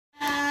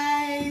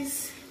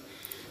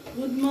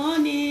Good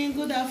morning,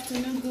 good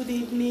afternoon, good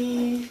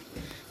evening.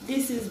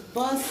 This is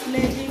Boss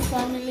Lady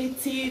Family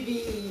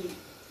TV.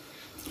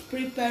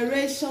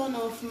 Preparation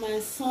of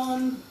my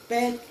son's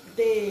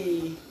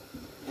birthday.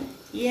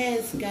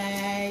 Yes,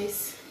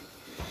 guys.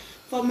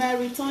 For my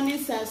returning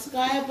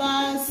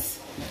subscribers,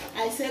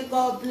 I say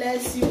God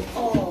bless you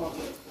all.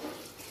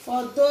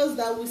 For those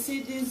that will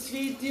see this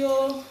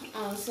video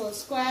and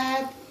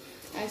subscribe,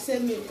 I say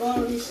may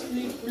God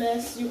richly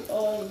bless you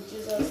all in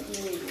Jesus'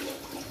 name.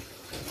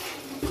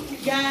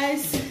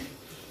 Guys,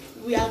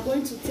 we are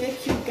going to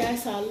take you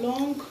guys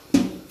along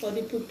for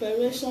the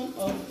preparation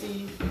of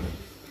the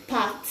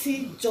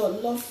party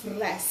jollof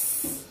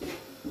rice.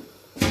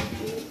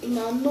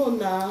 Now, no,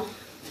 now,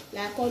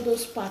 like all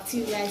those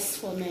party rice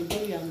for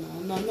Nigeria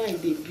now, no,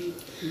 they be.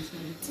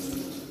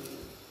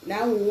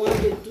 Now we want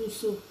to do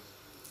so.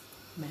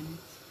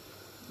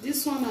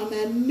 This one are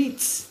my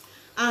meat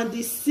and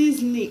the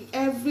seasoning,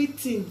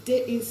 everything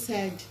they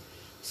inside.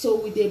 So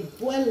with the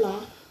boiler,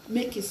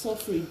 make it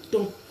soft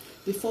done.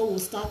 Before we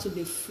start to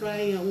the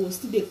fry and we'll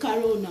still the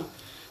carry on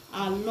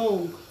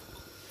along.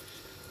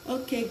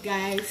 Okay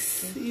guys,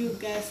 see you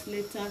guys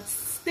later.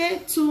 Stay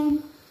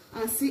tuned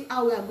and see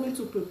how we are going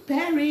to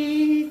prepare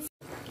it.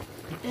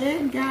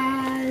 Hey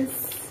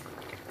guys,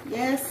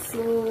 yes,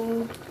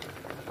 so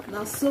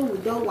now so we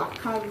don't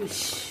waka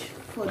reach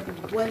for the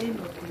boiling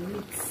of the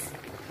meat.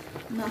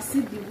 Now see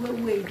the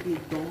way they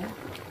done.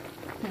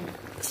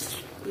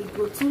 It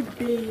go too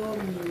day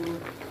yummy.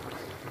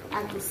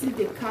 I go see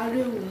the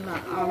carry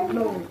una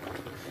along.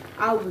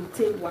 I will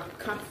take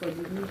waka for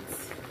the meat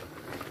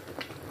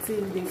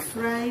till the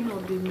frying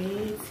of the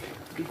meat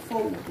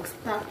before we go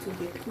start to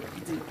cook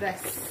the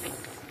rice.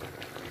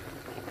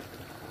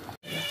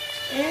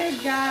 Hey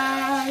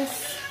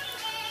guys,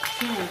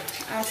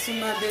 as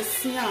soon as they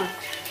see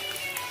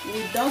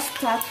we just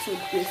start to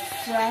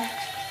fry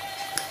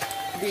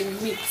the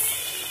meat.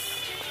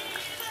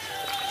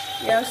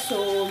 Yes,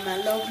 so my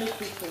lovely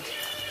people.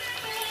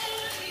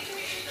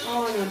 The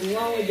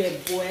one with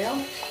the boil.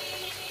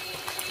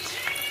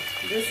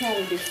 This one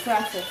will be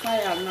fried for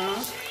fire now.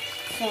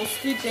 Some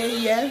still there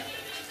here.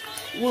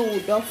 We will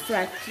don't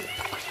fry too.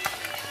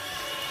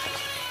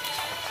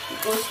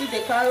 Because see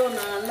the carry on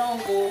along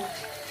go.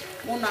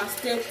 Wanna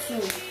stay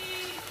tuned.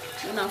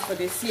 Wanna for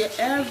the see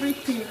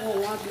everything we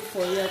want to do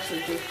for here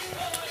today.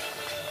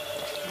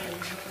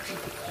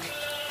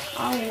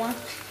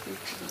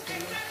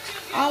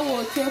 I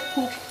will take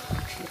cook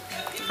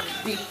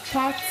the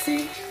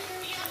party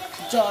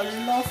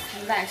jollof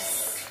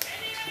rice,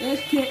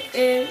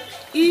 aka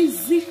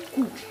easy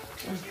cook.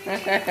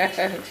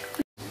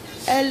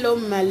 Hello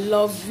my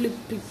lovely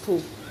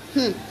people.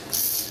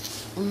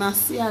 Una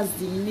see as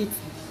the meat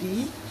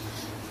be.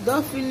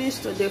 Don't finish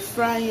to the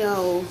fryer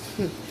oh.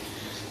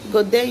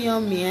 Go there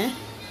yummy eh.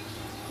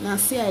 Now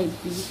see I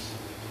be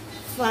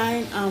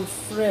fine and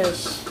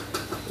fresh.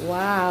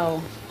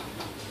 Wow.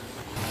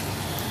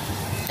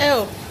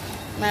 Oh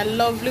my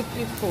lovely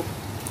people.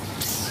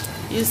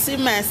 You see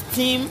my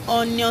steam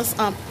onions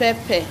and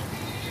pepper.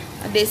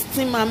 And the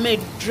steam I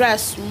made dry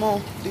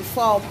small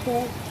before I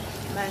put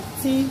my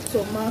steamed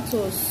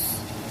tomatoes.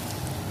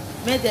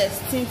 Made the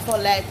steam for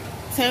like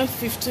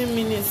 10-15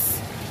 minutes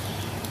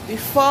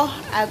before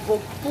I go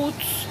put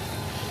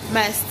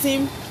my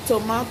steamed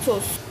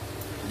tomatoes.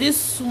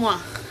 This one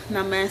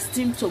now my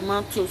steamed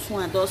tomatoes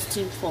one I just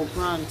steam for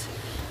ground.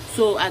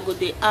 So I go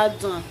they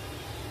add on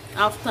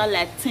after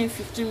like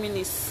 10-15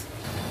 minutes.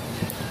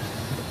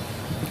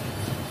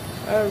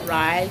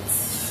 Alright,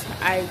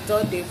 I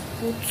thought they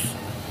put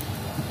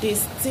the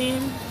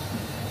steamed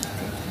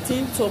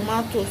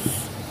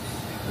tomatoes,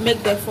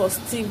 make them for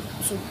steam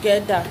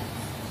together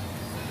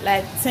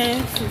like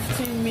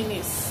 10-15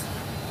 minutes.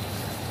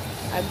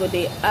 I go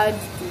they add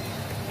the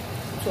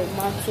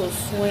tomatoes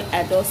when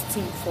I just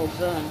steam for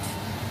ground.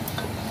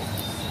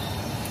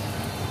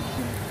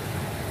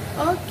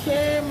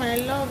 Okay, my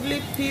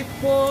lovely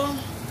people,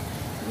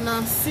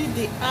 now see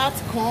the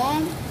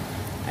outcome.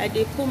 I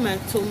dey put my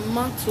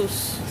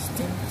tomatoes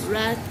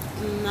right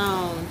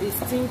now. The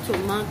steamed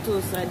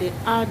tomatoes I dey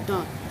add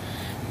on,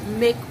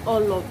 make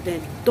all of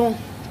them done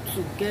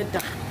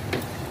together.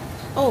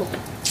 Oh,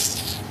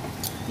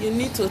 you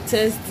need to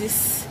taste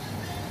this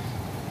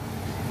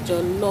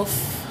jollof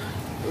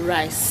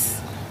rice.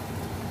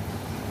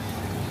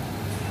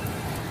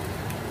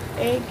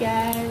 Hey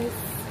guys,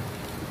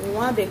 we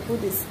want to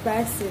put the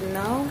spice in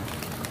now.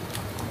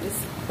 The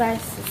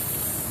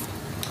spices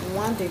we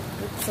want to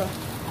put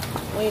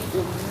when you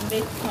go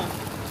make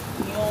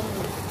yum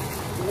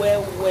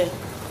well.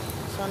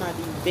 So now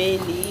the bay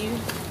leaf,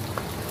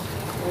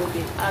 we'll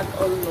be add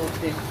all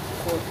of them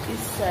for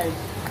this side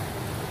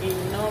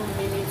in no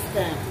minutes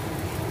time.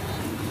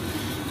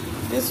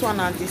 This one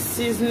are the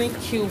seasoning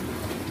cube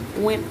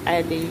when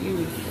I dey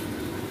use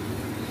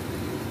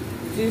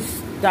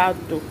this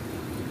dado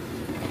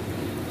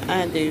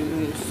and they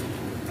use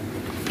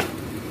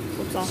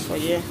put on for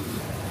here.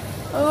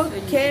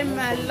 Okay,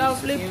 my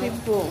lovely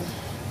people,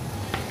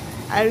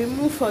 I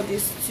remove for the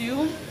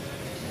stew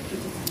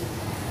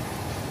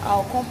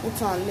I'll come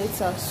put on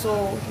later.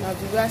 So now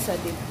the rice I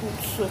dey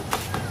put so.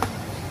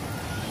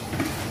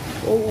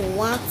 Oh, we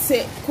want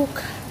to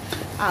cook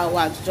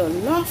our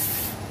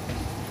jollof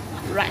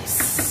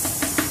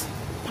rice.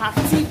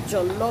 Party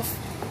jollof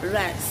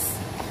rice.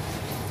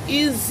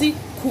 Easy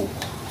cook.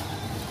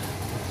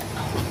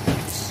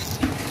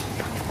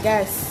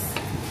 Guys,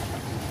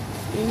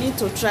 you need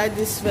to try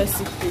this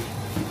recipe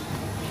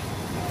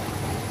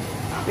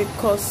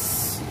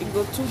because it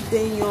go too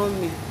damn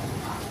yummy.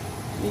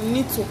 You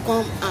need to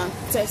come and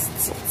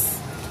test it.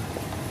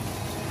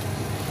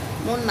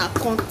 Mona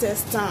come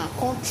test am,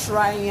 come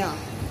try am.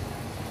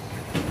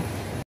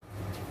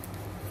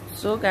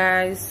 So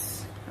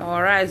guys,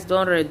 our rice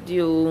done ready.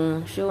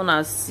 Shey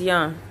una see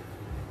am.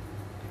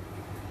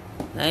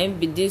 Na im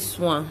be this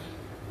one.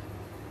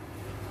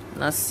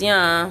 Na see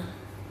am.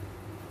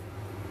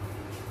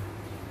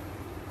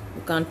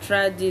 You can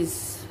try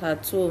this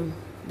at home.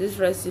 This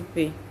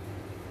recipe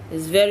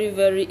is very,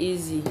 very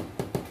easy.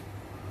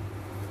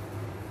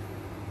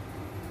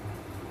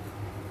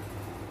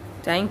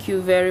 Thank you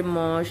very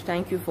much.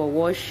 Thank you for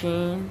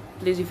watching.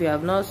 Please, if you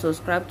have not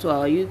subscribed to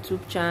our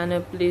YouTube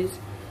channel, please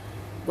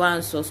go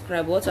and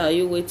subscribe. What are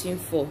you waiting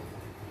for?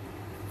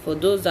 For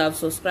those that have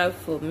subscribed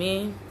for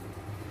me,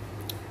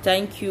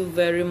 thank you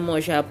very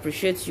much. I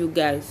appreciate you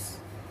guys.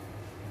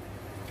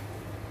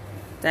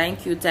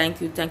 Thank you,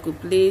 thank you, thank you.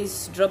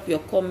 Please drop your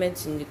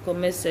comments in the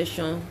comment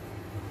section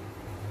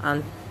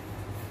and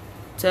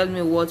tell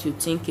me what you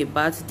think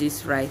about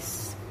this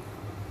rice.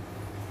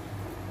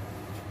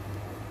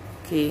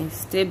 Okay,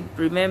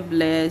 remain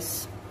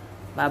blessed.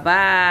 Bye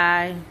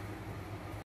bye.